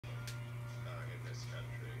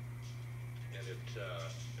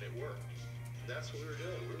it worked. That's what we were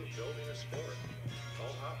doing. We were building a sport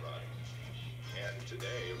called hot rodding. And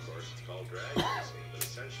today, of course, it's called drag racing. But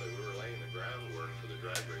essentially, we were laying the groundwork for the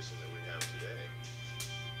drag racing that we have today.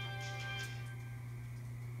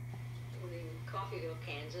 In Coffeyville,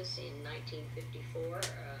 Kansas, in 1954,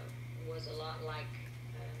 was a lot like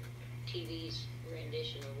TV's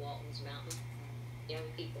rendition of Walton's Mountain. Young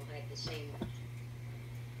people had the same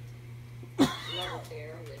love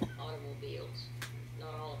affair with automobiles.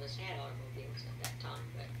 Not all of us had automobiles at that time,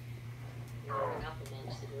 but we were enough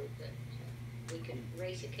amongst the group that we could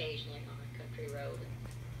race occasionally on a country road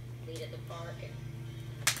and meet at the park and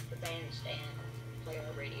the bandstand and play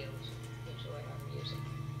our radios and enjoy our music.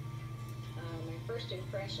 My first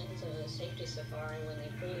impressions of a safety safari when they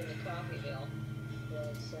pulled into Coffeyville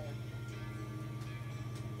was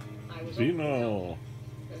I was Vino.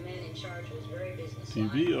 The man in charge was very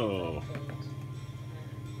businesslike. TVO.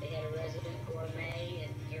 They had a resident gourmet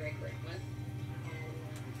and Eric Rickman,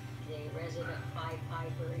 and the resident Pied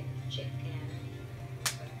Piper and Chick Cannon.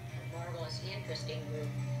 A marvelous, interesting group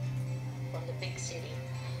from the big city.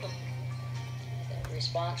 The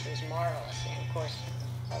response was marvelous, and of course,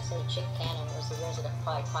 as I say, Chick Cannon was the resident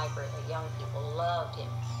Pied Piper. The young people loved him.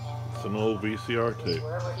 It's an old VCR tape.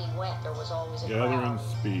 Wherever he went, there was always a Gathering crowd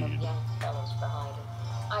speed. of young fellows behind him.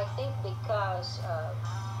 I think because of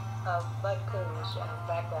Bud Coombs'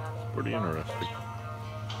 background in Pretty law interesting. enforcement,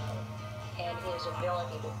 and his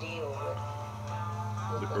ability to deal with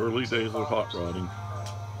The early days of hot rodding,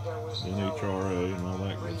 there was NHRA and all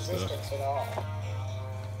that no good stuff. resistance at all.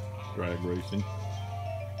 Drag racing.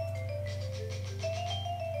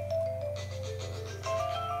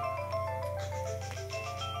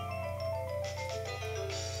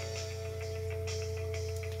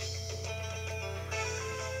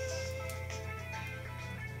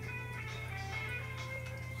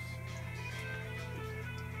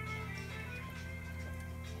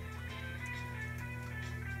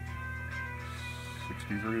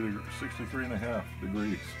 Degree, 63 and a half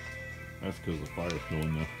degrees. That's because the fire's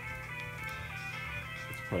going now.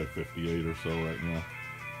 It's probably 58 or so right now.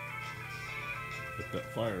 But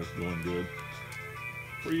that fire's going good.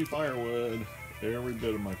 Free firewood. Every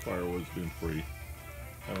bit of my firewood's been free.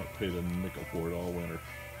 Haven't paid a nickel for it all winter.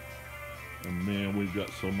 And man, we've got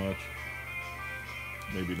so much.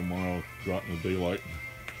 Maybe tomorrow, go out in the daylight,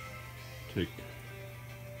 take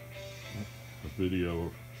a video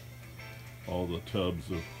of all the tubs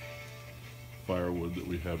of firewood that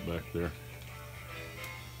we have back there.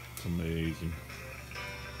 It's amazing.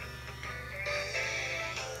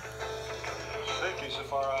 Safety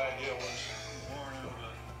safari idea was born out of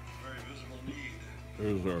a very visible need.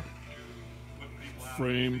 There's our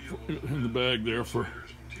frame in the bag there for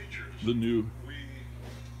the new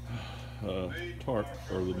tarp,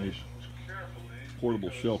 or the new portable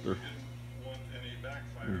shelter.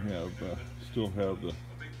 We have still have the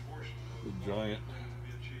giant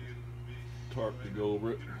tarp to go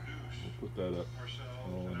over it. We'll put that up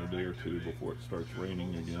in a day or two before it starts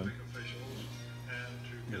raining again.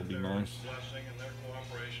 It'll be nice.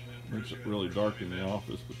 Makes it really dark in the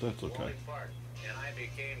office, but that's okay. And I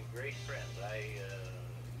became great friends. I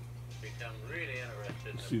become really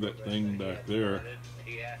interested. See that thing back there?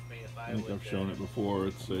 I think I've shown it before.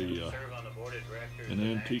 It's a an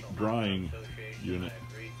antique drying unit,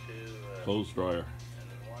 clothes dryer.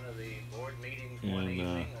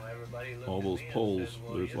 And all those poles,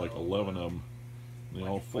 there's like 11 of them. They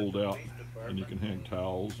all fold out, and you can hang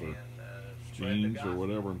towels or jeans or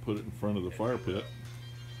whatever and put it in front of the fire pit.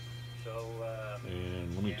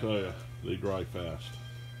 And let me tell you, they dry fast.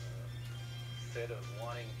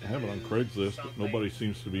 I have it on Craigslist, but nobody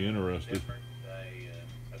seems to be interested.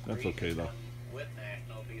 That's okay though.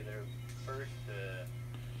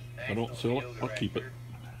 If I don't sell it, I'll keep it.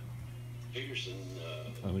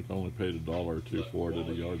 I think I only paid $1 or $2 for it at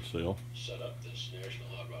a yard sale. Set up this National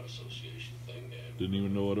Hot Rod Association thing. Didn't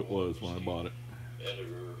even know what it was when I bought it.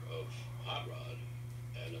 Editor of Hot Rod,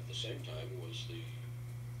 and at the same time was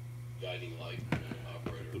the guiding light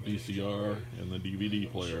operator. The VCR and the DVD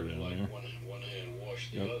player down there. One hand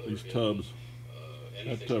wash the Yep, other, these tubs.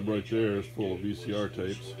 That tub right there is full of VCR was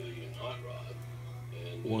tapes. in Hot Rod,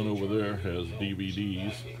 and One over there has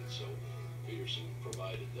DVDs. So Peterson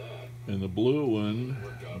provided that. And the blue one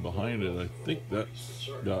behind it, I think that's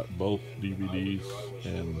got both DVDs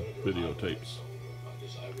and videotapes.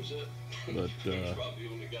 But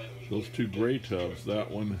those two gray tubs, that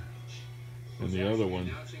one and the other one,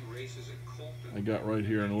 I got right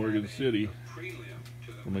here in Oregon City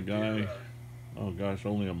from a guy, oh gosh,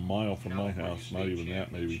 only a mile from my house, not even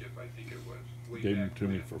that maybe. Gave them to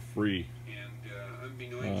me for free.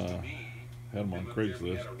 had them on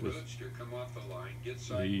Craigslist because roadster come off the line, get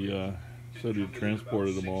he said he'd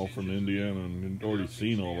transported them all from Indiana and had already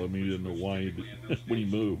seen all of them. He didn't know why he did, when he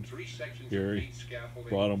moved. Gary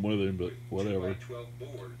brought them with him, but whatever.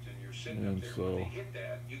 And so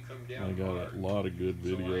I got a lot of good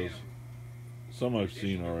videos. Some I've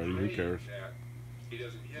seen already. Who cares?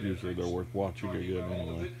 Usually they're worth watching again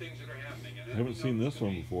anyway. I haven't seen this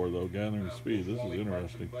one before though, Gathering Speed. This is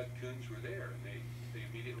interesting.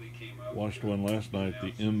 Watched one last night,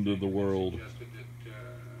 The End of the World,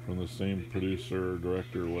 from the same producer or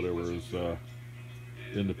director or whatever as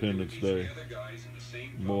Independence Day.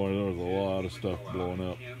 Boy, there was a lot of stuff blowing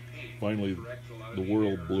up. Finally, the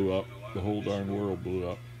world blew up. The whole darn world blew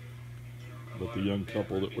up. But the young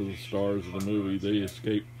couple that were the stars of the movie, they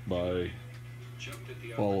escaped by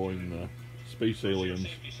following space aliens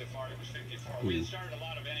who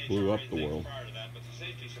blew up the world.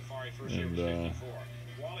 And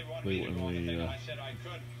they went in the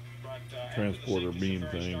transporter beam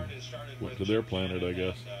thing, went to their planet, I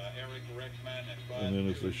guess. And then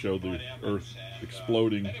as they showed the Earth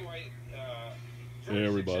exploding,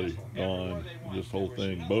 everybody gone, this whole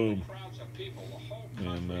thing, boom.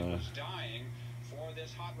 And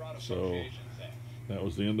so that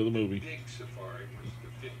was the end of the movie.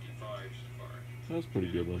 That's a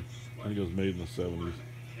pretty good one. I think it was made in the 70s.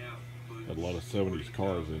 Had a lot of 70s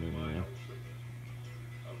cars in it, you know.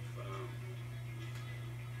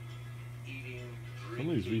 Some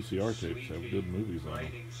of these VCR tapes have good movies on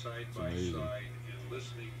them. It's amazing.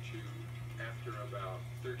 Listening to, after about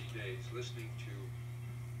 30 days, listening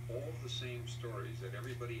to all the same stories that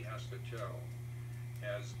everybody has to tell,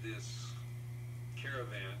 as this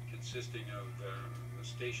caravan consisting of a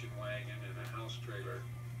station wagon and a house trailer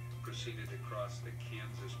proceeded across the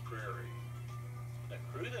Kansas prairie. The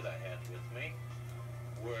crew that I had with me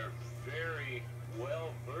were very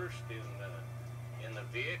well versed in the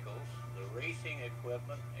vehicles, the racing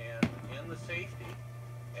equipment, and in the safety.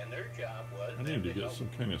 And their job was... I need to get some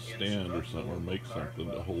kind of stand or something, or make something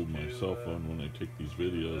to hold my cell phone when I take these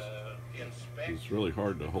videos. It's really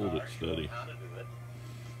hard to hold it steady. How to do it.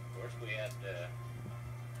 Of course, we had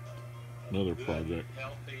Another project.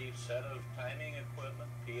 Healthy set of timing equipment,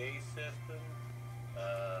 PA system,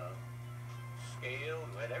 scale.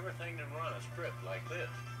 We had everything to run a strip like this.